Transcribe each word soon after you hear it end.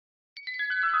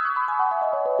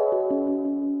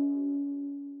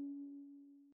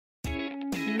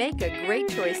Make a great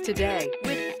choice today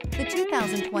with the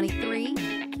 2023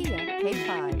 Kia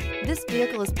K5. This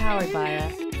vehicle is powered by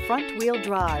a front-wheel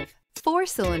drive,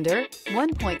 4-cylinder,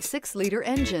 1.6-liter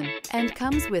engine, and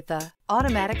comes with a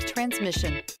automatic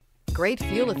transmission. Great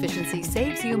fuel efficiency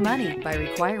saves you money by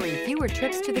requiring fewer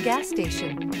trips to the gas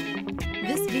station.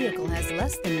 This vehicle has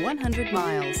less than 100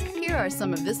 miles. Here are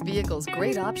some of this vehicle's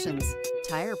great options: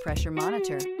 tire pressure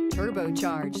monitor,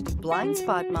 turbocharged, blind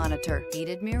spot monitor,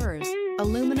 heated mirrors,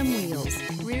 aluminum wheels,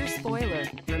 rear spoiler,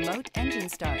 remote engine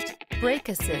start, brake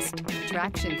assist,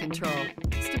 traction control,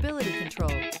 stability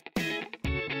control.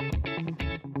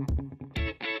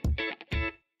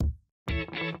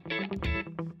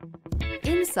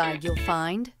 Inside you'll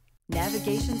find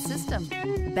navigation system,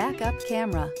 backup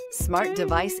camera, smart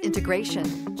device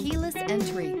integration, keyless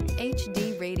entry,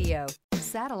 HD radio,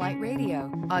 satellite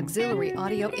radio, auxiliary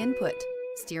audio input,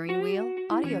 steering wheel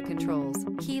audio controls,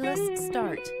 keyless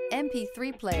start,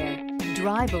 MP3 player.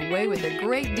 Drive away with a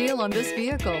great deal on this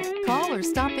vehicle. Call or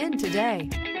stop in today.